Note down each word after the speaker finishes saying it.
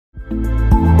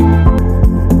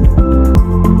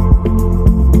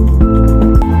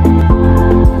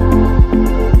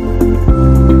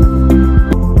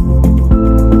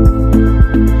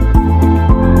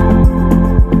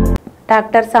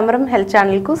Doctor సమరం health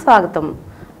channel కు స్వాగతం.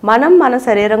 మనం మన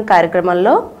శరీరం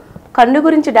కార్యక్రమంలో కన్ను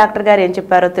గురించి డాక్టర్ గారు ఏం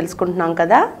చెప్పారో తెలుసుకుంటున్నాం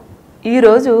కదా. ఈ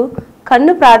రోజు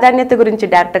కన్ను ప్రాధాన్యత గురించి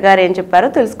డాక్టర్ గారు ఏం చెప్పారో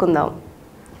తెలుసుకుందాం.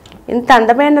 ఇంత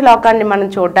అందమైన లోకాన్ని మనం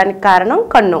చూడడానికి కారణం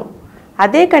కన్ను.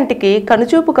 అదే కంటికి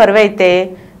కనుచూపు కరువైతే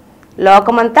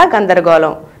లోకమంతా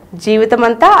గందరగోళం,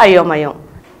 జీవితమంతా అయోమయం.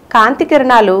 కాంతి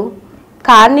కిరణాలు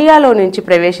కార్నియాలో నుంచి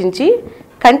ప్రవేశించి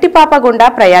కంటిపాప గుండా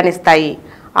ప్రయాణిస్తాయి.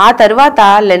 ఆ తరువాత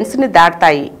లెన్స్ని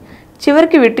దాటుతాయి.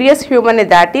 చివరికి విట్రియస్ హ్యూమన్ని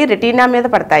దాటి రెటీనా మీద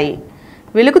పడతాయి.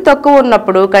 వెలుగు తక్కువ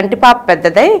ఉన్నప్పుడు కంటిపాప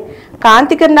పెద్దదై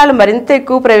కాంతి కిరణాలు మరింత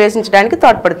ఎక్కువ ప్రవేశించడానికి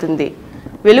తోడ్పడుతుంది.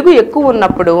 వెలుగు ఎక్కువ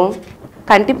ఉన్నప్పుడు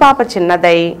కంటిపాప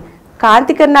చిన్నదై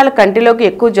కాంతి కిరణాలు కంటిలోకి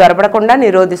ఎక్కువ జొరబడకుండా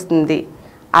నిరోధిస్తుంది.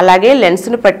 అలాగే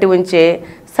లెన్స్ను పట్టి ఉంచే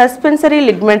సస్పెన్సరీ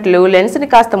లిగ్మెంట్లు లెన్స్ని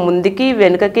కాస్త ముందుకి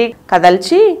వెనుకకి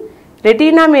కదల్చి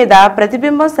రెటీనా మీద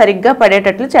ప్రతిబింబం సరిగ్గా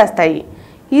పడేటట్లు చేస్తాయి.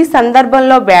 ఈ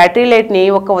సందర్భంలో బ్యాటరీ లైట్ని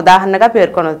ఒక ఉదాహరణగా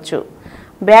పేర్కొనవచ్చు.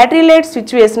 బ్యాటరీ లైట్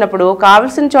స్విచ్ వేసినప్పుడు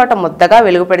కావలసిన చోట ముద్దగా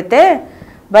వెలుగు పెడితే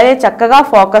భలే చక్కగా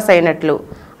ఫోకస్ అయినట్లు.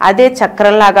 అదే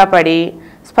చక్రంలాగా పడి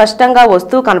స్పష్టంగా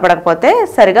వస్తువు కనపడకపోతే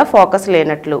సరిగా ఫోకస్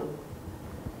లేనట్లు.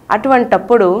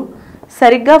 అటువంటప్పుడు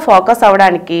సరిగ్గా ఫోకస్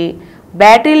అవడానికి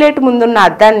బ్యాటరీ లైట్ ముందున్న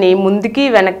అద్దాన్ని ముందుకి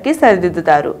వెనక్కి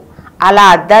సరిదిద్దుతారు. అలా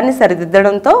అద్దాన్ని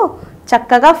సరిదిద్దడంతో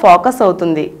చక్కగా ఫోకస్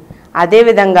అవుతుంది.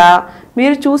 అదేవిధంగా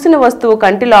మీరు చూసిన వస్తువు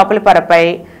కంటి లోపలి పొరపై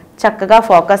చక్కగా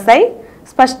ఫోకస్ అయి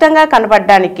స్పష్టంగా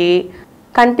కనపడడానికి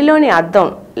కంటిలోని అద్దం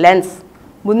లెన్స్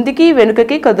ముందుకి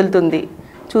వెనుకకి కదులుతుంది.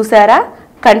 చూసారా,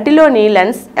 కంటిలోని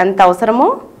లెన్స్ ఎంత అవసరమో.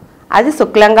 అది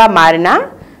శుక్లంగా మారినా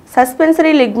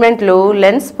సస్పెన్సరీ లిగ్మెంట్లు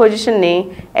లెన్స్ పొజిషన్ని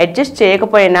అడ్జస్ట్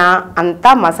చేయకపోయినా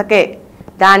అంతా మసకే.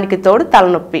 దానికి తోడు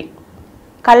తలనొప్పి,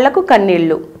 కళ్ళకు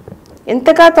కన్నీళ్ళు.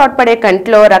 ఇంతగా తోడ్పడే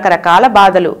కంటిలో రకరకాల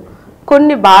బాధలు.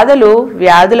 కొన్ని బాధలు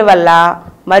వ్యాధుల వల్ల,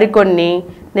 మరికొన్ని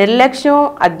నిర్లక్ష్యం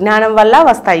అజ్ఞానం వల్ల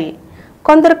వస్తాయి.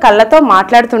 కొందరు కళ్ళతో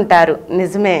మాట్లాడుతుంటారు,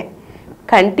 నిజమే.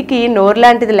 కంటికి నోరు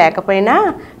లాంటిది లేకపోయినా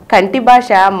కంటి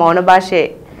భాష మౌన భాషే.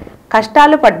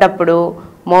 కష్టాలు పడ్డప్పుడు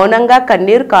మౌనంగా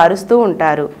కన్నీరు కారుస్తూ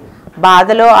ఉంటారు.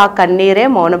 బాధలో ఆ కన్నీరే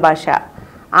మౌన భాష.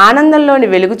 ఆనందంలోని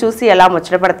వెలుగు చూసి ఎలా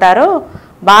ముచ్చటపడతారో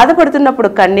బాధపడుతున్నప్పుడు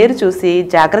కన్నీరు చూసి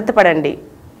జాగ్రత్త పడండి.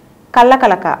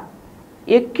 కళ్ళకలక,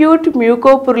 ఎక్యూట్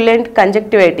మ్యూకోపుర్లెంట్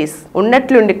కంజక్టివైటిస్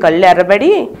ఉన్నట్లుండి కళ్ళు ఎర్రబడి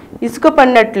ఇసుక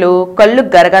పడినట్లు కళ్ళు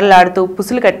గరగరలాడుతూ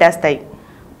పుసులు కట్టేస్తాయి.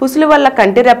 పుసుల వల్ల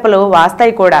కంటి రెప్పలు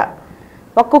వాస్తాయి కూడా.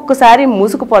 ఒక్కొక్కసారి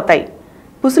మూసుకుపోతాయి.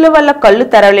 పుసుల వల్ల కళ్ళు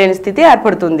తెరవలేని స్థితి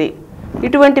ఏర్పడుతుంది.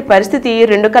 ఇటువంటి పరిస్థితి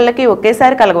రెండు కళ్ళకి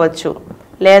ఒకేసారి కలగవచ్చు,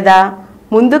 లేదా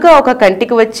ముందుగా ఒక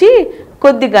కంటికి వచ్చి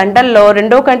కొద్ది గంటల్లో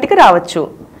రెండో కంటికి రావచ్చు.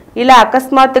 ఇలా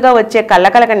అకస్మాత్తుగా వచ్చే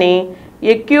కళ్ళకలకని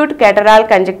ఎక్యూట్ కేటరాల్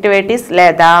కంజక్టివైటిస్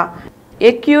లేదా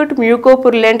ఎక్యూట్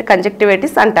మ్యూకోపుర్లెంట్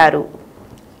కంజక్టివైటిస్ అంటారు.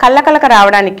 కళ్ళకలక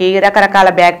రావడానికి రకరకాల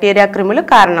బ్యాక్టీరియా క్రిములు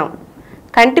కారణం.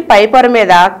 కంటి పై పొర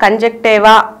మీద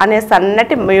కంజక్టివా అనే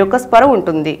సన్నటి మ్యూకస్ పొర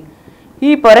ఉంటుంది.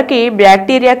 ఈ పొరకి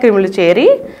బ్యాక్టీరియా క్రిములు చేరి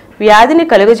వ్యాధిని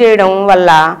కలుగజేయడం వల్ల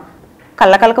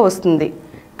కళ్ళకలక వస్తుంది.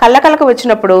 కళ్ళకలక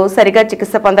వచ్చినప్పుడు సరిగా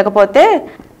చికిత్స పొందకపోతే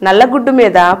నల్లగుడ్డు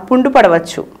మీద పుండు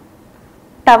పడవచ్చు.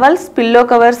 టవల్స్, పిల్లో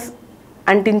కవర్స్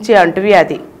అంటించే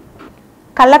అంటువ్యాధి.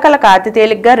 కళ్ళకలక అతి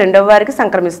తేలిగ్గా రెండవ వారికి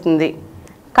సంక్రమిస్తుంది.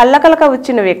 కళ్ళకలక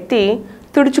వచ్చిన వ్యక్తి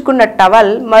తుడుచుకున్న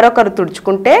టవల్ మరొకరు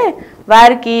తుడుచుకుంటే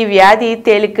వారికి ఈ వ్యాధి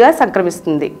తేలిగ్గా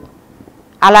సంక్రమిస్తుంది.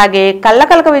 అలాగే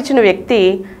కళ్ళకలక వచ్చిన వ్యక్తి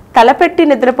తలపెట్టి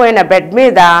నిద్రపోయిన బెడ్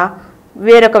మీద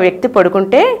వేరొక వ్యక్తి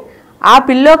పడుకుంటే ఆ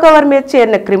పిల్లో కవర్ మీద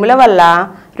చేరిన క్రిముల వల్ల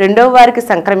రెండవ వారికి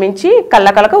సంక్రమించి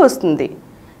కళ్ళకలక వస్తుంది.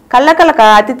 కళ్ళకలక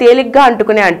అతి తేలిగ్గా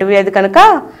అంటుకునే అంటువ్యాధి కనుక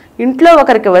ఇంట్లో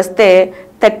ఒకరికి వస్తే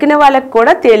తక్కిన వాళ్ళకి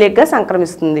కూడా తేలిగ్గా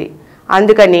సంక్రమిస్తుంది.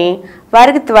 అందుకని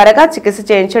వారికి త్వరగా చికిత్స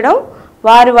చేయించడం,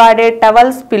 వారు వాడే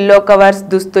టవల్స్, పిల్లో కవర్స్,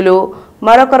 దుస్తులు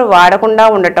మరొకరు వాడకుండా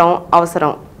ఉండటం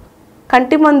అవసరం.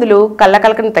 కంటి మందులు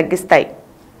కళ్ళకలకను తగ్గిస్తాయి.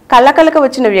 కళ్ళకలక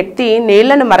వచ్చిన వ్యక్తి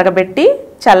నీళ్లను మరగబెట్టి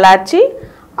చల్లార్చి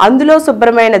అందులో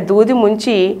శుభ్రమైన దూది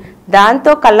ముంచి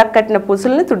దాంతో కళ్ళకు కట్టిన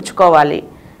పుసుల్ని తుడుచుకోవాలి.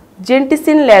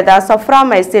 జెంటిసిన్ లేదా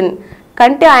సఫ్రామైసిన్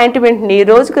కంటి ఆయింట్మెంట్ని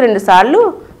రోజుకు 2 సార్లు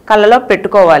కళ్ళలో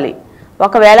పెట్టుకోవాలి.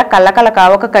 ఒకవేళ కళ్ళకలక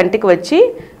ఒక కంటికి వచ్చి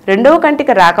రెండవ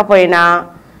కంటికి రాకపోయినా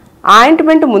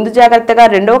ఆయింట్మెంట్ ముందు జాగ్రత్తగా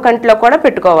రెండవ కంటిలో కూడా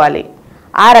పెట్టుకోవాలి.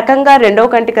 ఆ రకంగా రెండవ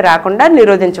కంటికి రాకుండా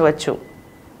నిరోధించవచ్చు.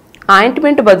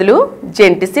 ఆయింట్మెంట్ బదులు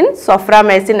జెంటిసిన్,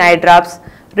 సఫ్రామైసిన్ ఐ డ్రాప్స్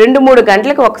 2-3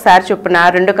 గంటలకు ఒకసారి చొప్పున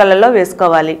 2 కళ్ళల్లో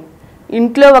వేసుకోవాలి.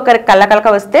 ఇంట్లో ఒకరికి కళ్ళకలక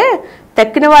వస్తే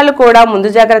తక్కిన వాళ్ళు కూడా ముందు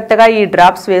జాగ్రత్తగా ఈ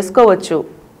డ్రాప్స్ వేసుకోవచ్చు.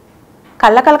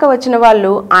 కళ్ళకలక వచ్చిన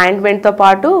వాళ్ళు ఆయింట్మెంట్తో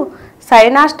పాటు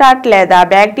సైనాస్టాట్ లేదా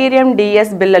బ్యాక్టీరియం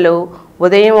డిఎస్ బిళ్ళలు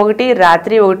ఉదయం 1,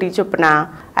 రాత్రి 1 చొప్పున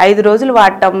 5 రోజులు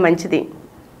వాడటం మంచిది.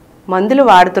 మందులు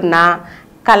వాడుతున్నా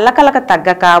కళ్ళకలక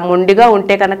తగ్గక మొండిగా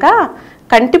ఉంటే కనుక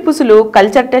కంటి పుసులు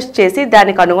కల్చర్ టెస్ట్ చేసి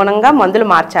దానికి అనుగుణంగా మందులు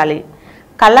మార్చాలి.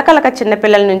 కళ్ళకలక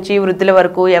చిన్నపిల్లల నుంచి వృద్ధుల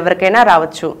వరకు ఎవరికైనా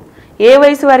రావచ్చు. ఏ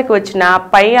వయసు వారికి వచ్చినా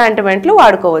పై ఆయింట్మెంట్లు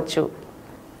వాడుకోవచ్చు.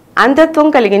 అంధత్వం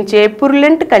కలిగించే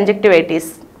పురులెంట్ కంజక్టివైటిస్.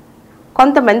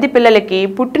 కొంతమంది పిల్లలకి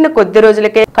పుట్టిన కొద్ది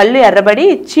రోజులకే కళ్ళు ఎర్రబడి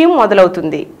చీము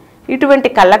మొదలవుతుంది. ఇటువంటి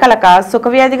కళ్ళకలక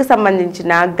సుఖవ్యాధికి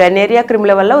సంబంధించిన గనేరియా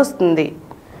క్రిముల వల్ల వస్తుంది.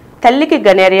 తల్లికి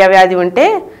గనేరియా వ్యాధి ఉంటే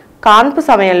కాన్పు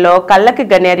సమయంలో కళ్ళకి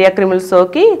గనేరియా క్రిములు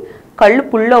సోకి కళ్ళు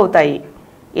పుళ్ళు అవుతాయి.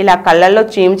 ఇలా కళ్ళల్లో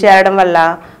చీము చేరడం వల్ల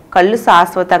కళ్ళు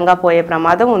శాశ్వతంగా పోయే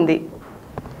ప్రమాదం ఉంది.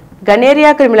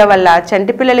 గనేరియా క్రిముల వల్ల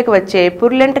చంటి పిల్లలకి వచ్చే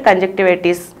పురులెంట్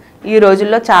కంజక్టివైటిస్ ఈ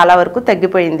రోజుల్లో చాలా వరకు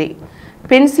తగ్గిపోయింది.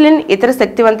 పెన్సిలిన్ ఇతర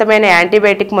శక్తివంతమైన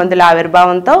యాంటీబయాటిక్ మందుల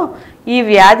ఆవిర్భావంతో ఈ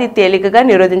వ్యాధి తేలికగా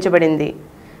నిరోధించబడింది.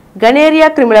 గనేరియా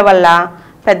క్రిముల వల్ల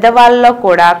పెద్దవాళ్ళలో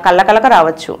కూడా కళ్ళకలక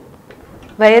రావచ్చు.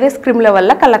 వైరస్ క్రిముల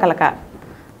వల్ల కళ్ళకలక.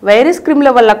 వైరస్ క్రిముల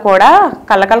వల్ల కూడా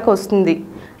కళ్ళకలక వస్తుంది.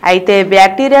 అయితే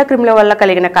బ్యాక్టీరియా క్రిముల వల్ల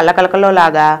కలిగిన కళ్ళకలకలో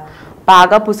లాగా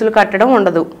బాగా పుసులు కట్టడం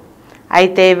ఉండదు.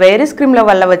 అయితే వైరస్ క్రిముల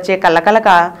వల్ల వచ్చే కళ్ళకలక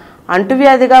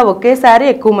అంటువ్యాధిగా ఒకేసారి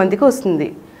ఎక్కువ మందికి వస్తుంది.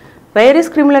 వైరస్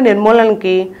క్రిముల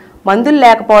నిర్మూలనకి మందులు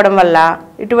లేకపోవడం వల్ల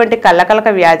ఇటువంటి కళ్ళకలక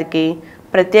వ్యాధికి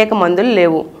ప్రత్యేక మందులు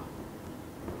లేవు.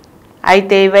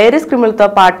 అయితే వైరస్ క్రిములతో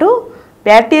పాటు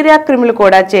బ్యాక్టీరియా క్రిములు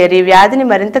కూడా చేరి వ్యాధిని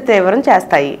మరింత తీవ్రం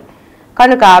చేస్తాయి.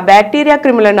 కనుక బ్యాక్టీరియా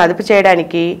క్రిములను అదుపు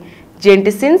చేయడానికి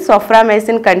జెంటిసిన్,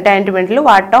 సోఫ్రామైసిన్ కంటి ఆయింట్మెంట్లు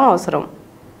వాడటం అవసరం.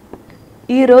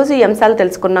 ఈరోజు ఈ అంశాలు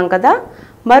తెలుసుకున్నాం కదా.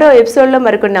 మరో ఎపిసోడ్లో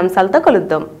మరికొన్ని అంశాలతో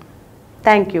కలుద్దాం.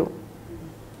 Thank you.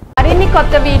 మరిన్ని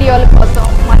కొత్త వీడియోల కోసం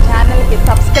మా ఛానల్కి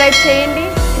సబ్స్క్రైబ్ చేయండి.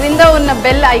 క్రింద ఉన్న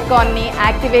బెల్ ఐకాన్ని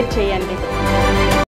యాక్టివేట్ చేయండి.